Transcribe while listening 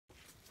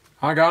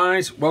Hi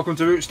guys, welcome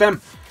to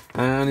Rootstem,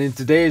 and in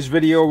today's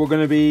video we're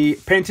going to be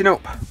painting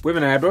up with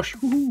an airbrush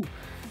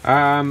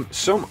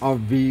some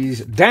of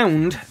these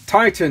downed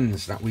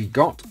Titans that we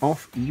got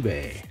off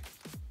eBay.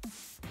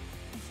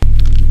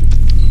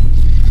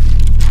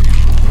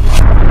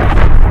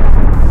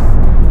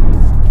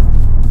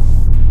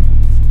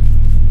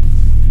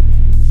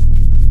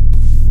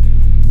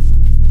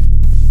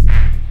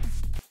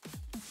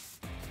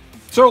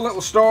 So a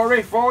little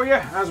story for you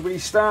as we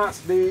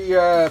start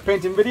the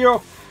painting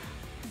video.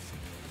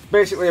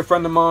 Basically, a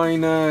friend of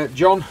mine,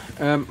 John,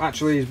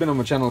 actually he's been on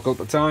my channel a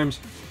couple of times.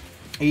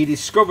 He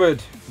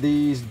discovered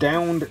these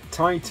downed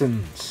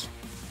Titans,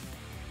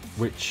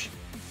 which,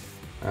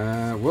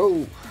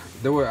 well,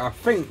 there were, I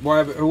think,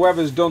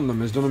 whoever's done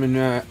them has done them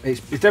in.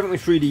 It's definitely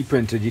 3D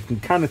printed. You can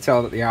kind of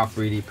tell that they are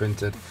 3D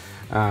printed.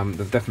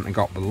 They've definitely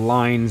got the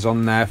lines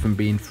on there from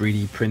being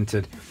 3D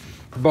printed.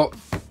 But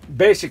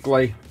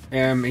basically,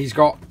 he's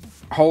got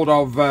hold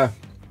of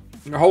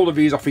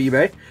these off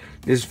eBay.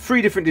 There's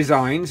 3 different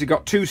designs. He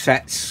got 2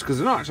 sets because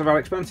they're not actually very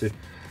expensive,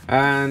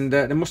 and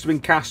they must have been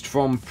cast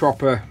from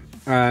proper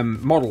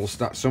models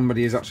that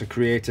somebody has actually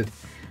created,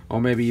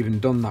 or maybe even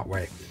done that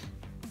way.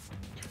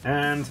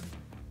 And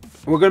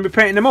we're going to be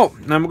painting them up.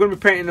 Now we're going to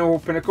be painting them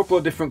up in a couple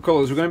of different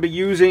colours. We're going to be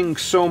using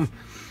some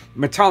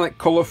metallic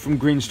colour from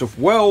Green Stuff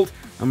World,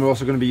 and we're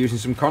also going to be using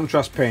some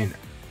contrast paint,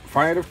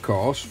 fired of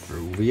course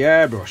through the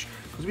airbrush,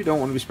 because we don't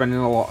want to be spending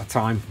a lot of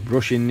time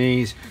brushing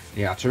these.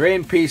 They are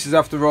terrain pieces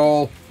after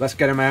all. Let's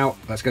get them out,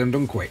 let's get them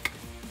done quick.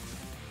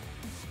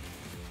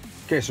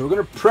 Okay, so we're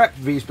going to prep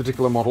these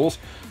particular models.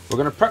 We're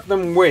going to prep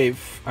them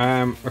with,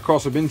 of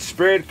course, they've been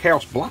sprayed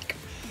Chaos Black,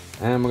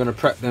 and we're going to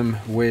prep them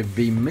with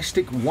the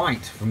Mystic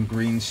White from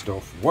Green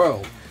Stuff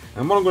World.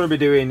 And what I'm going to be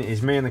doing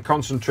is mainly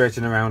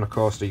concentrating around, of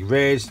course, the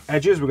raised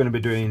edges. We're going to be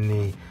doing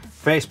the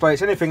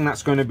faceplates, anything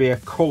that's going to be a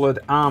coloured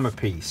armour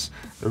piece.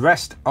 The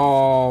rest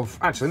of,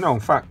 actually no, in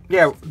fact,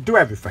 yeah, do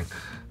everything.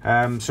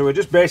 So we're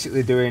just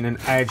basically doing an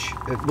edge.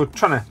 We're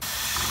trying to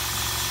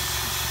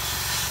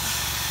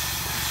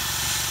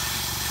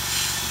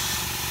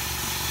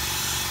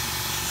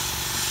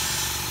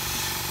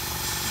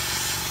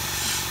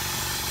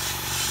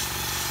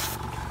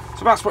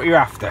so that's what you're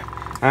after,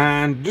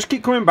 and just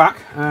keep coming back.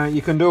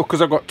 You can do,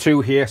 because I've got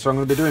 2 here, so I'm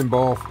going to be doing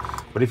both,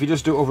 but if you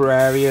just do other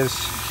areas.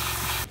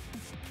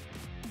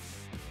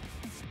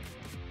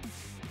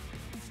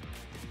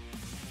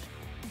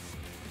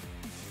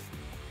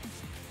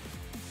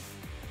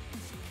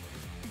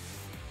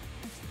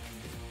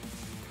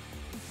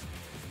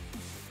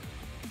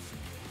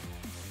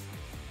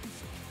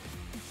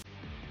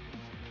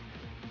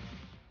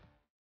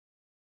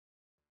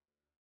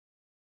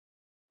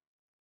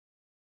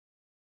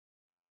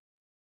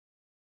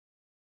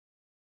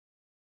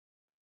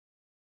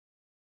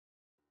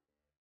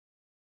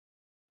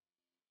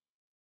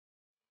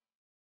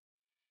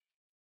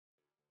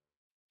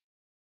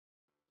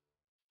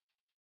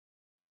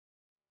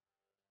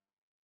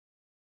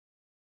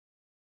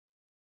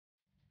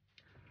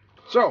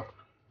 So,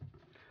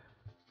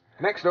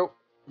 next up,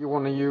 you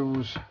want to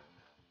use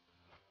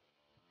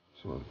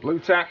some of the blue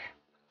tack,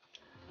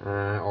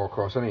 or of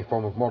course any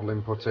form of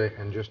modelling putty,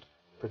 and just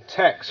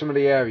protect some of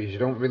the areas you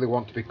don't really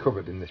want to be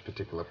covered in this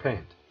particular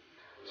paint.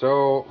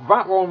 So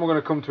that one we're going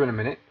to come to in a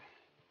minute.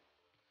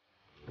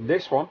 And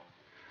this one,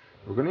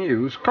 we're going to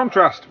use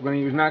contrast. We're going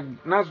to use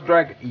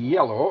Nasdrag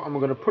Yellow, and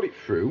we're going to put it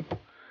through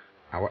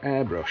our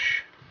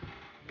airbrush.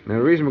 Now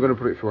the reason we're going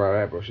to put it through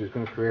our airbrush is it's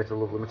going to create a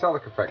lovely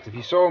metallic effect. If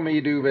you saw me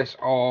do this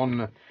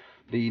on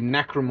the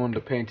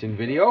Necromunda painting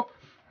video,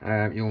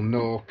 you'll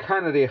know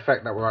kind of the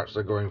effect that we're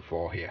actually going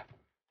for here.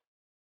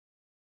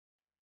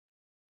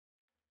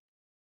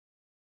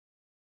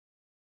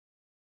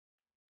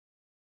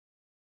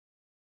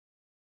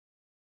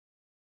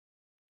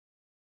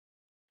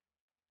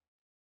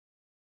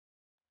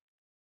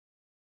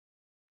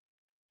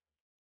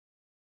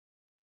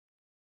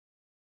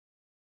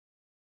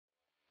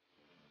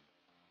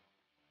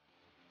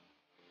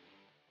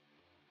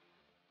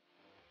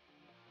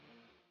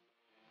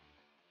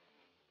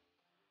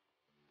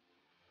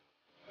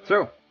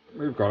 So,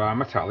 we've got our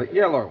metallic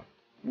yellow.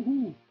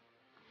 Woohoo.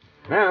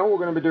 Now we're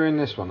going to be doing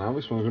this one. Now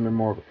this one's going to be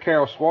more of a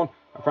chaos one.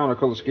 I found a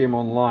colour scheme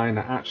online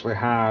that actually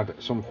had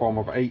some form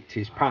of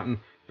 80s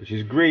pattern, which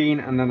is green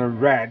and then a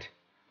red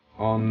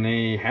on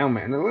the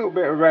helmet and a little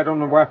bit of red on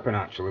the weapon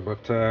actually,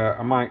 but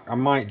I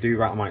might do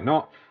that, I might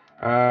not.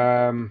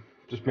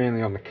 Just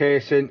mainly on the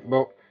casing,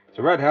 but it's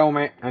a red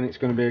helmet and it's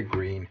going to be a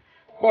green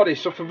body.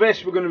 So for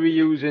this we're going to be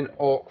using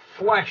orc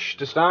flesh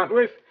to start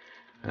with.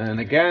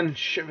 And again,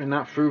 shoving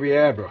that through the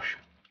airbrush.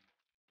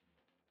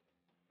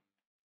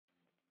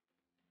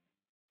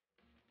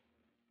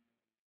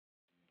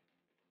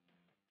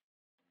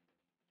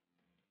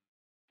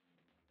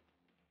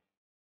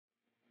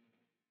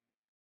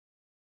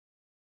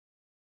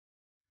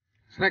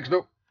 So next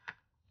up,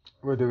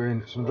 we're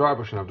doing some dry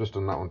brushing. I've just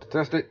done that one to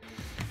test it.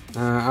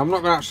 I'm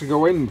not going to actually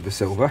go in with the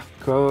silver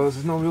because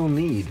there's no real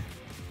need.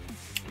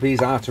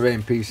 These are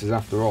terrain pieces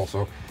after all,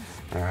 so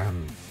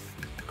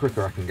the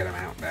quicker I can get them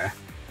out there.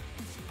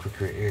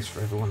 quicker it is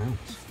for everyone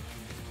else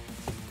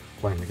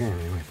playing the game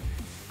anyway,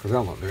 because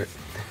I'll not do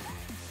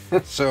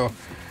it. So,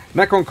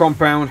 neck on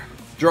compound,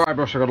 dry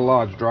brush. I got a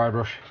large dry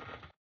brush.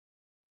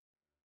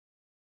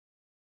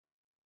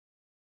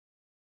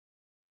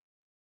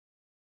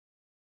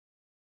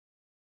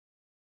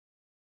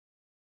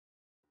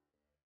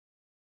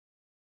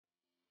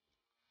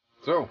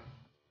 So,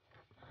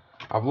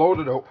 I've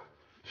loaded up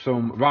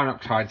some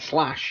Rhinoxide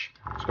slash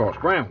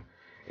Scorched Brown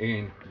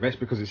in this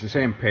because it's the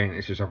same paint.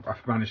 It's just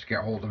I've managed to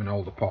get hold of an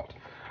older pot,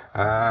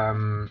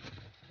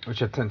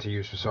 which I tend to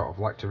use for sort of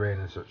like terrain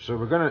and such. So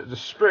we're going to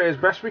just spray as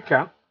best we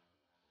can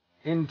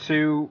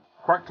into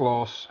quite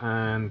close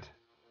and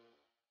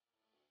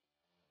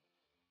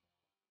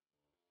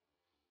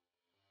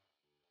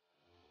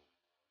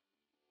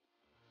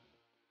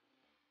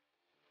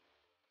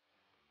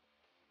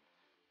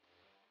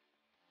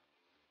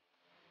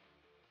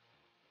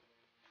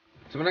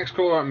so the next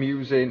colour I'm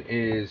using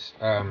is,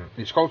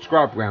 it's called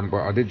Scrap Brown,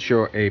 but I did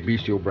show a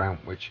Bestial Brown,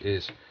 which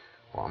is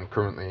what I'm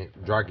currently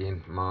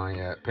dragging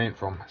my paint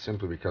from,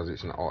 simply because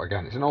it's an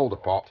older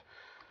pot.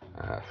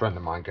 A friend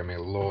of mine gave me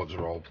loads of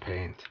old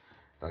paint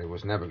that he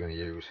was never going to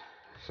use.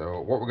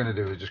 So what we're going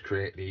to do is just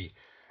create the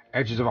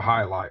edges of a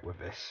highlight with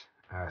this.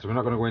 So we're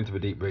not going to go into the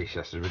deep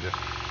recesses, we're just...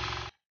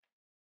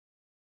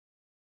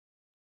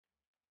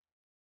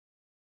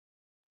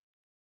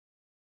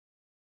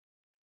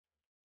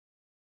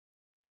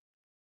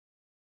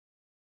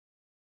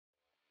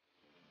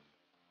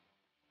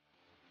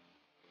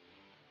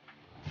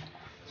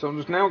 So I'm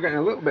just now getting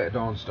a little bit of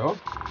Dawnstone.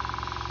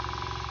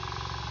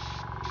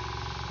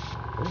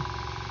 Okay.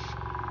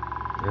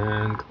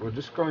 And we're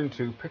just going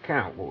to pick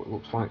out what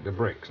looks like the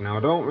bricks. Now I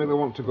don't really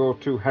want to go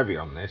too heavy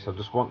on this, I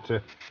just want to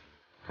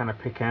kind of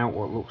pick out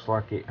what looks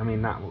like it. I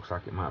mean, that looks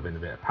like it might have been a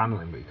bit of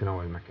panelling, but you can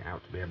always make it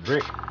out to be a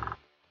brick.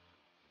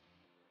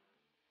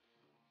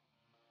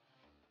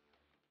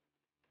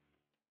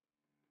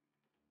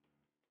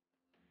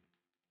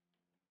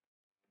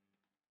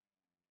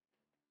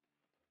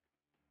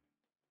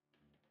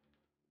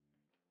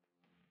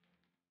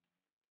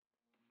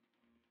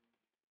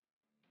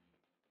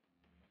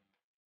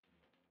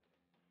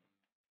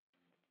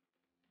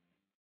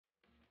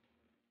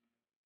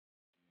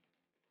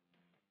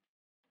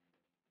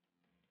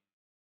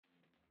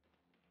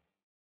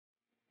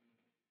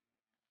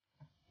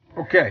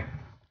 Okay,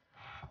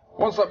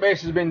 once that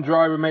base has been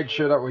dry, we made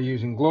sure that we're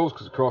using gloves,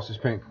 because of course this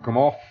paint can come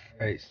off.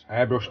 It's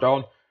airbrushed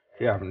on.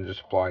 If you haven't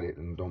just applied it,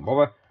 then don't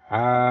bother.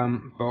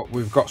 But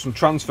we've got some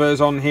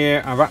transfers on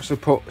here. I've actually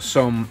put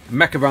some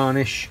mecha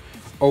varnish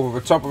over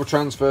the top of the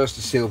transfers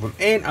to seal them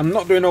in. I'm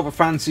not doing over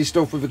fancy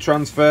stuff with the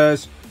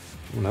transfers.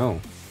 Oh no,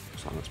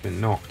 looks like that's been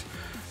knocked.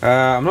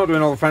 I'm not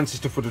doing all the fancy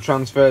stuff with the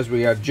transfers.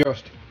 We are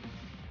just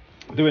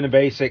doing the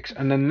basics,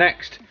 and then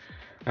next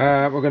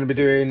we're going to be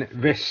doing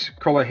this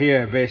colour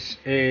here. This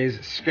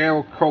is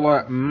Scale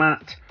Colour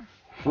Matte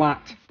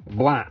Flat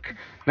Black.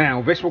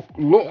 Now this will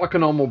look like a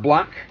normal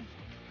black.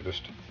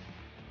 Just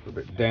a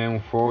bit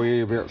down for you,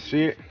 you'll be able to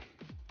see it.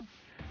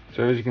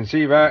 So as you can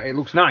see there, it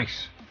looks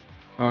nice.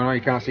 Oh no,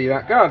 you can't see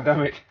that. God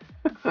damn it.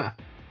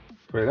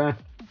 Put it there.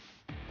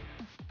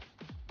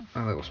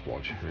 A little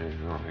splodge.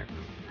 Yeah, right.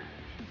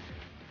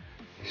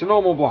 It's a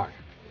normal black.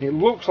 It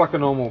looks like a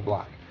normal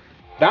black.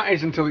 That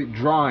is until it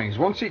dries.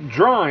 Once it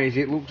dries,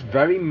 it looks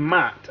very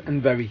matte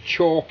and very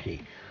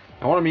chalky.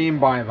 Now what I mean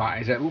by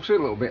that is it looks a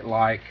little bit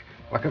like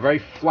a very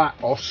flat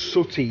or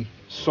sooty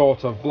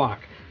sort of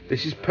black.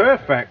 This is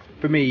perfect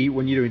for me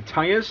when you're doing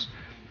tyres,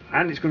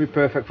 and it's going to be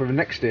perfect for the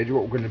next stage of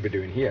what we're going to be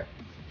doing here.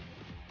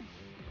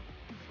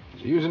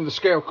 So using the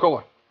scale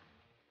colour,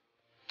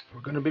 we're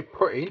going to be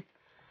putting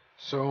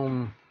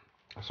some,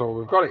 so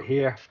we've got it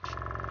here,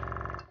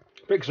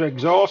 Pixar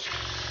exhaust.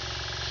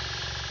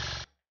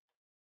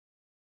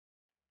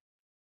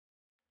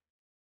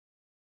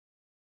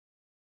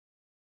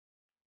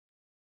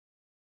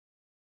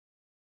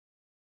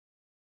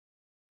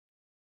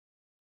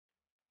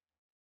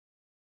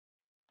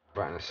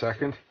 Right in a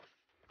second.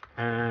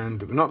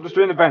 And we're not just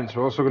doing the vents,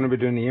 we're also going to be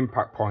doing the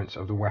impact points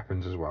of the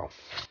weapons as well.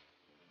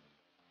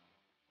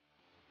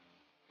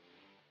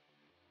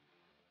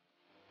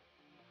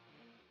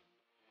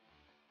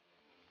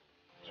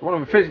 So one of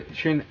the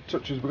finishing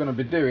touches we're going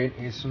to be doing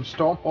is some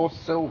Stormhorse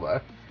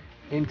Silver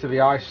into the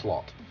eye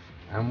slot.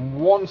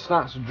 And once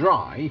that's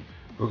dry,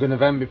 we're going to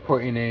then be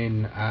putting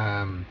in,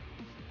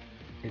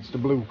 it's the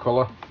blue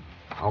colour.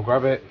 I'll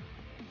grab it.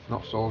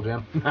 Not Soul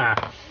Gem.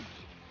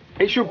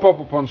 It should pop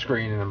up on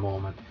screen in a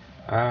moment.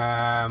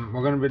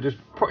 We're going to be just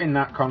putting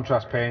that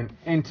contrast paint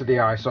into the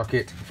eye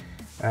socket,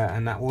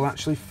 and that will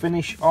actually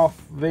finish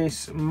off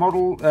this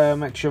model.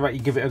 Make sure that you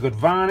give it a good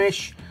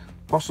varnish,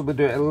 possibly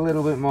do it a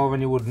little bit more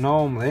than you would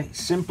normally,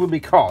 simply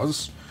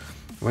because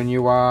when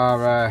you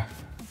are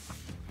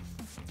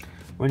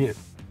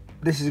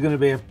this is going to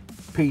be a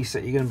piece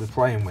that you're going to be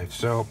playing with,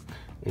 so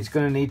it's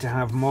going to need to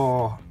have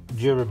more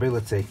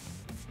durability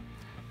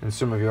than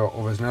some of your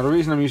others. Now the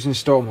reason I'm using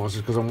Stormhorse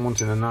is because I'm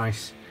wanting a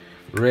nice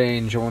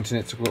range. I'm wanting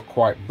it to look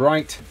quite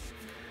bright.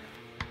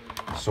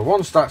 So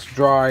once that's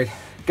dried,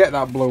 get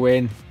that blue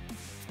in,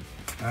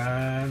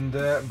 and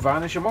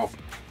varnish them up.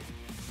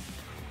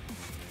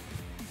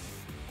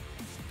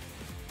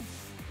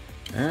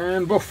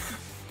 And boof,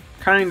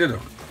 kinda done.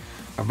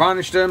 I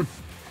varnished them,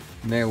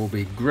 and they will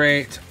be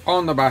great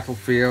on the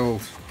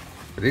battlefield.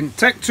 They didn't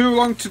take too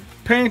long to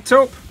paint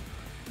up,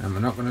 and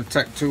they're not going to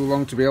take too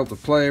long to be able to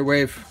play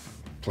with.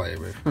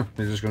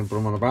 They're just going to put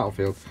them on the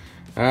battlefield.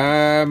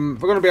 We're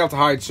going to be able to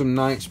hide some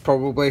knights,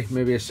 probably,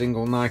 maybe a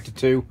single knight or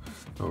two.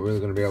 Not really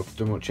going to be able to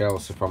do much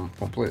else, if I'm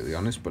completely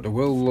honest, but they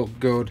will look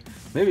good,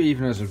 maybe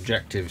even as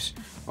objectives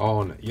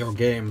on your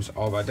games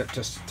of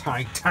Adeptus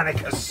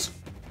Titanicus.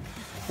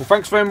 Well,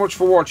 thanks very much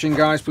for watching,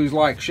 guys. Please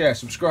like, share,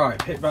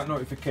 subscribe, hit that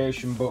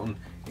notification button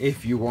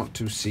if you want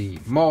to see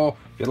more.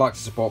 If you'd like to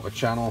support the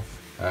channel,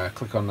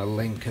 click on the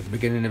link at the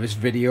beginning of this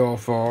video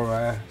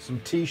for some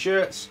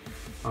t-shirts.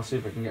 I'll see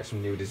if I can get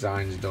some new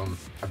designs done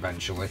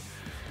eventually.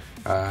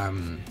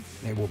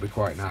 It will be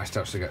quite nice to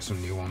actually get some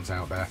new ones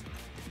out there.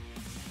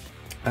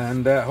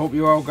 And hope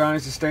you all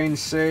guys are staying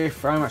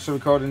safe. I'm actually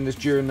recording this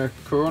during the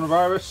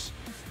coronavirus.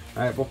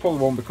 We'll probably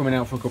won't be coming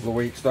out for a couple of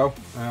weeks though.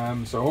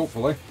 So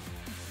hopefully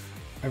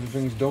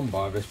everything's done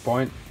by this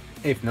point.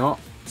 If not,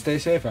 stay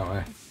safe out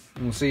there.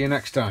 And we'll see you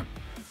next time.